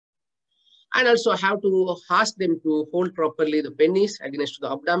And also have to ask them to hold properly the penis against the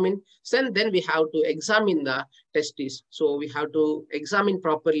abdomen. Then we have to examine the testes. So we have to examine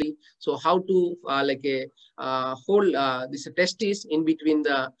properly. So how to hold this testes in between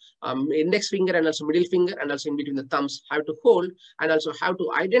the index finger and also middle finger and also in between the thumbs. How to hold and also how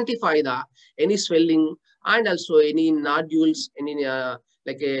to identify the any swelling and also any nodules, any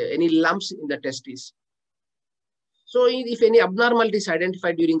any lumps in the testes. So if any abnormality is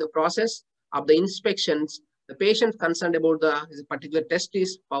identified during the process of the inspections, the patient concerned about the particular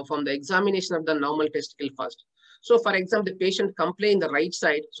testis perform the examination of the normal testicle first. So for example, the patient complain the right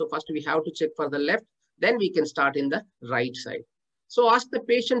side. So first we have to check for the left, then we can start in the right side. So ask the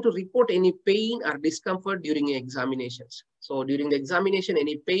patient to report any pain or discomfort during examinations. So during the examination,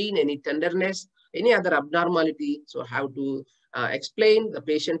 any pain, any tenderness, any other abnormality. So how to explain the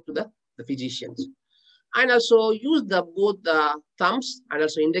patient to the physicians. And also use both the thumbs and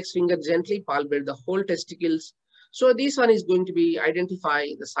also index finger gently palpate the whole testicles. So this one is going to be identify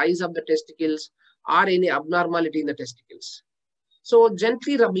the size of the testicles or any abnormality in the testicles. So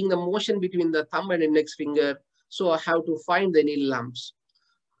gently rubbing the motion between the thumb and index finger. So how to find any lumps.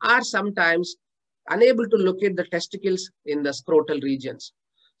 Or sometimes unable to locate the testicles in the scrotal regions.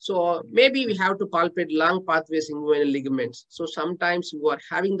 So maybe we have to palpate long pathways inguinal ligaments. So sometimes you are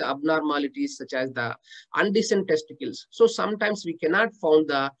having the abnormalities such as the undescent testicles. So sometimes we cannot find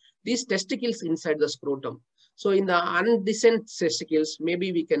these testicles inside the scrotum. So in the undescent testicles,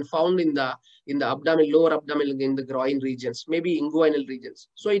 maybe we can found in the abdomen, lower abdomen, in the groin regions, maybe inguinal regions.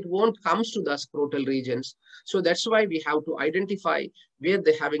 So it won't comes to the scrotal regions. So that's why we have to identify where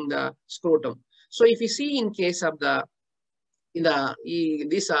they're having the scrotum. So if you see in case of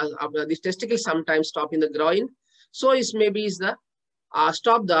these testicles sometimes stop in the groin, so maybe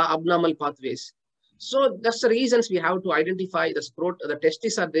stop the abnormal pathways. So that's the reasons we have to identify the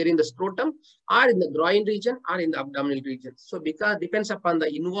testes are there in the scrotum or in the groin region or in the abdominal region. So because depends upon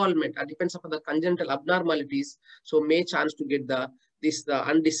the involvement or depends upon the congenital abnormalities, so may chance to get the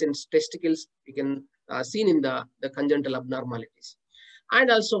undescent testicles we can seen in the congenital abnormalities. And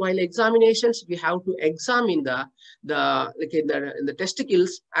also while examinations, we have to examine the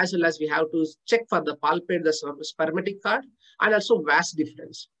testicles, as well as we have to check for the palpate the spermatic cord and also vas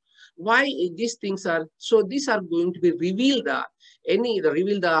difference. Why these things are, so these are going to be reveal how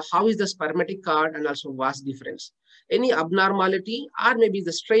is the spermatic cord and also vas difference. Any abnormality or maybe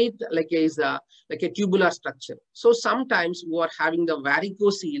the straight like a tubular structure. So sometimes you are having the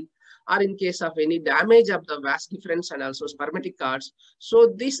varicocele or in case of any damage of the vas difference and also spermatic cords.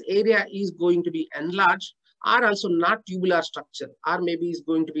 So this area is going to be enlarged or also not tubular structure, or maybe is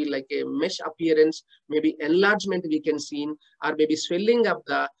going to be like a mesh appearance, maybe enlargement we can see, or maybe swelling of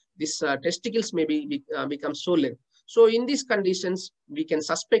these testicles maybe become swollen. So in these conditions, we can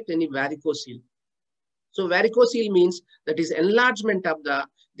suspect any varicocele. So varicocele means that is enlargement of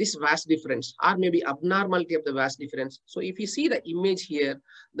this vas difference or maybe abnormality of the vas difference. So if you see the image here,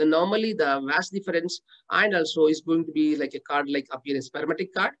 then normally the vas difference and also is going to be like a cord-like appearance,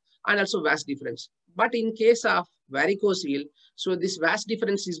 spermatic cord and also vas difference. But in case of varicocele, so this vas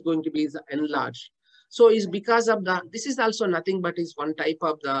difference is going to be enlarged. So is because of this is also nothing but is one type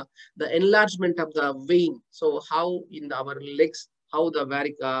of the enlargement of the vein. So how in our legs, how the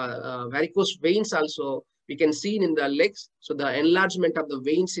varicose veins also we can see in the legs. So the enlargement of the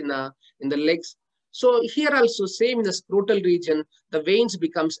veins in the legs. So here also same in the scrotal region, the veins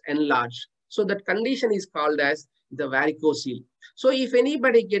becomes enlarged. So that condition is called as the varicocele. So if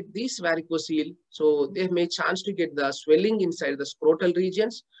anybody get this varicocele, so they may chance to get the swelling inside the scrotal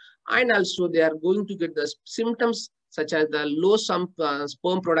regions, and also they are going to get the symptoms such as the low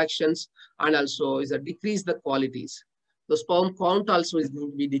sperm productions and also is a decrease the qualities. The sperm count also is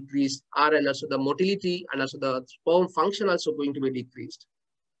going to be decreased, and also the motility and also the sperm function also going to be decreased.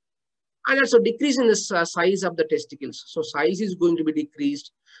 And also decrease in the size of the testicles. So size is going to be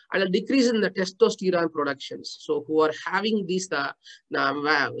decreased, and a decrease in the testosterone productions. So who are having these varicoceles,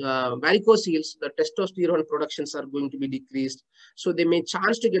 the testosterone productions are going to be decreased. So they may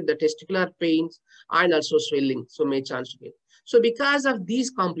chance to get the testicular pains and also swelling. So may chance to get. So because of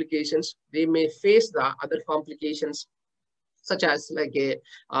these complications, they may face the other complications such as like a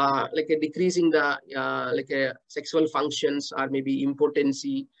decreasing the sexual functions or maybe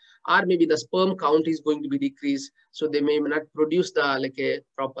impotency, or maybe the sperm count is going to be decreased. So they may not produce the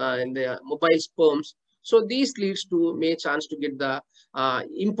proper in the mobile sperms. So these leads to may chance to get the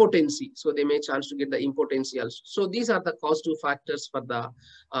impotency. So they may chance to get the impotency also. So these are the causative factors for the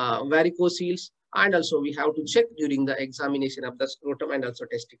varicoceles, and also we have to check during the examination of the scrotum and also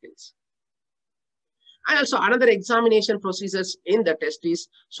testicles. And also another examination procedures in the testis.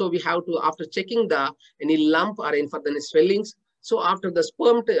 So we have to, after checking the any lump or any further swellings, so after the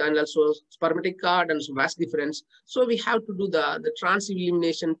sperm and also spermatic cord and so vas deferens, so we have to do the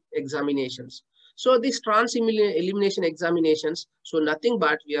trans-elimination examinations. So these trans-elimination examinations, so nothing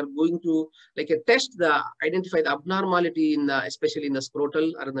but we are going to like a test the identify the abnormality in the, especially in the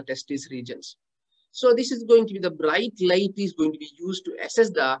scrotal or in the testis regions. So this is going to be the bright light is going to be used to assess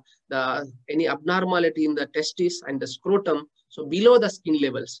the any abnormality in the testis and the scrotum, so below the skin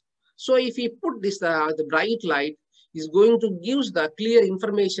levels. So if we put this, the bright light is going to give the clear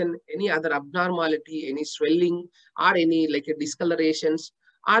information, any other abnormality, any swelling or any like a discolorations,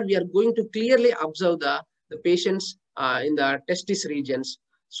 or we are going to clearly observe the patients in the testis regions.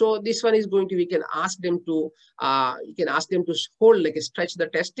 So this one is going to, we can ask them to, you can ask them to hold like a stretch the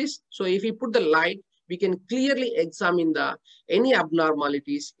testis. So if we put the light, we can clearly examine the any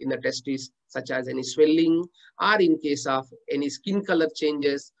abnormalities in the testis, such as any swelling or in case of any skin color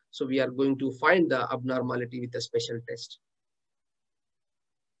changes. So we are going to find the abnormality with a special test.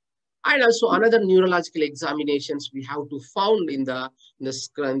 And also another neurological examinations we have to found in the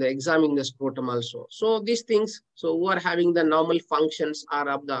examining the scrotum also. So these things, so who are having the normal functions are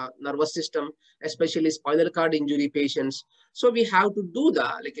of the nervous system, especially spinal cord injury patients. So we have to do the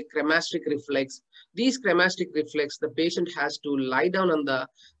like a cremasteric reflex. These cremasteric reflex, the patient has to lie down on the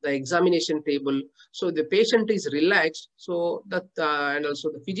examination table. So the patient is relaxed. So that and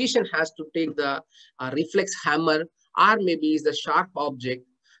also the physician has to take the reflex hammer or maybe is the sharp object.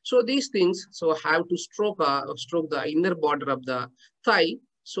 So these things, so have to stroke the inner border of the thigh.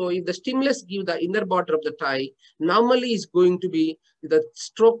 So if the stimulus give the inner border of the thigh, normally is going to be the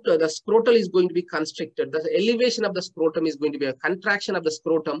scrotal is going to be constricted. The elevation of the scrotum is going to be a contraction of the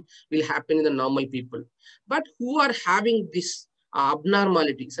scrotum will happen in the normal people. But who are having this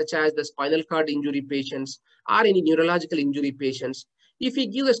abnormality, such as the spinal cord injury patients or any neurological injury patients, if we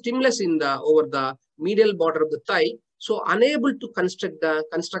give a stimulus in the over the medial border of the thigh, so unable to construct the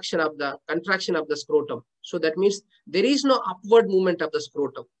contraction of the scrotum. So that means there is no upward movement of the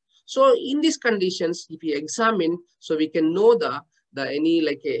scrotum. So in these conditions, if we examine, so we can know the any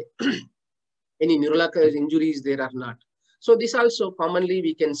like a any neurological injuries there or not. So this also commonly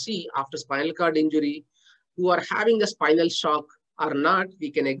we can see after spinal cord injury, who are having the spinal shock or not, we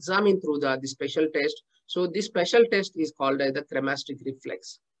can examine through the special test. So this special test is called as the cremasteric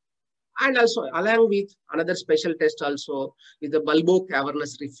reflex. And also along with another special test also is the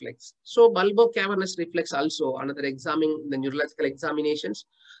bulbocavernous reflex. So bulbocavernous reflex also another examining the neurological examinations.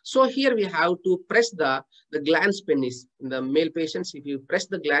 So here we have to press the glans penis in the male patients. If you press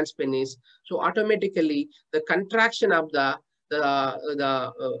the glans penis, so automatically the contraction of the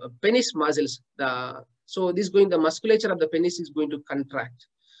penis muscles, so this going the musculature of the penis is going to contract.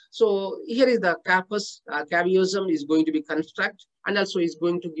 So here is the carpus caviosum is going to be construct and also is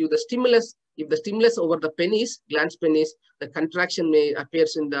going to give the stimulus. If the stimulus over the penis, glans penis, the contraction may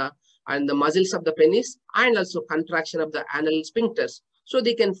appears in the muscles of the penis and also contraction of the anal sphincters. So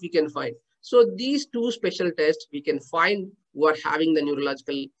we can find. So these two special tests we can find who are having the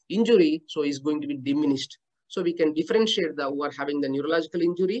neurological injury. So is going to be diminished. So we can differentiate the who are having the neurological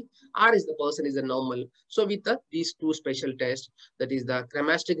injury or is the person is a normal. So with these two special tests, that is the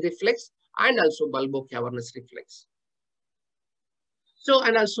cremasteric reflex and also bulbocavernous reflex. So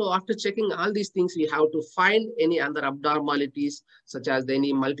and also after checking all these things, we have to find any other abnormalities such as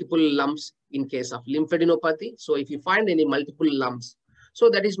any multiple lumps in case of lymphadenopathy. So if you find any multiple lumps, so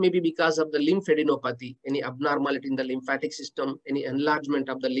that is maybe because of the lymphadenopathy, any abnormality in the lymphatic system, any enlargement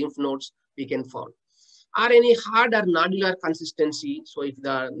of the lymph nodes we can find. Or any hard or nodular consistency. So if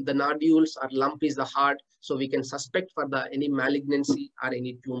the nodules or lump is the hard, so we can suspect for any malignancy or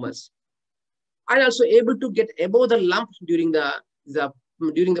any tumors. And also able to get above the lump during the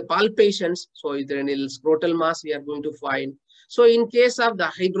palpations. So is there any scrotal mass we are going to find. So in case of the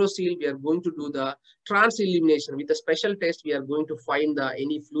hydrocele, we are going to do the trans-elimination. With a special test, we are going to find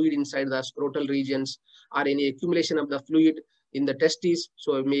any fluid inside the scrotal regions or any accumulation of the fluid in the testes.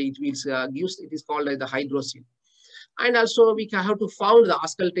 So it is called as the hydrocele. And also we have to found the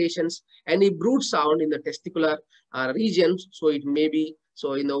auscultations, any brood sound in the testicular regions. So it may be,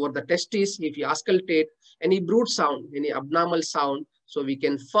 so over the testes, if you auscultate any brood sound, any abnormal sound, so we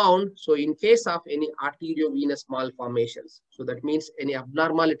can found, so in case of any arteriovenous malformations. So that means any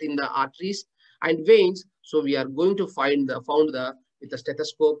abnormality in the arteries and veins. So we are going to found with the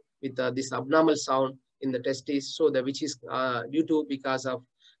stethoscope with this abnormal sound in the testes, so which is due to because of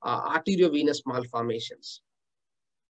arteriovenous malformations.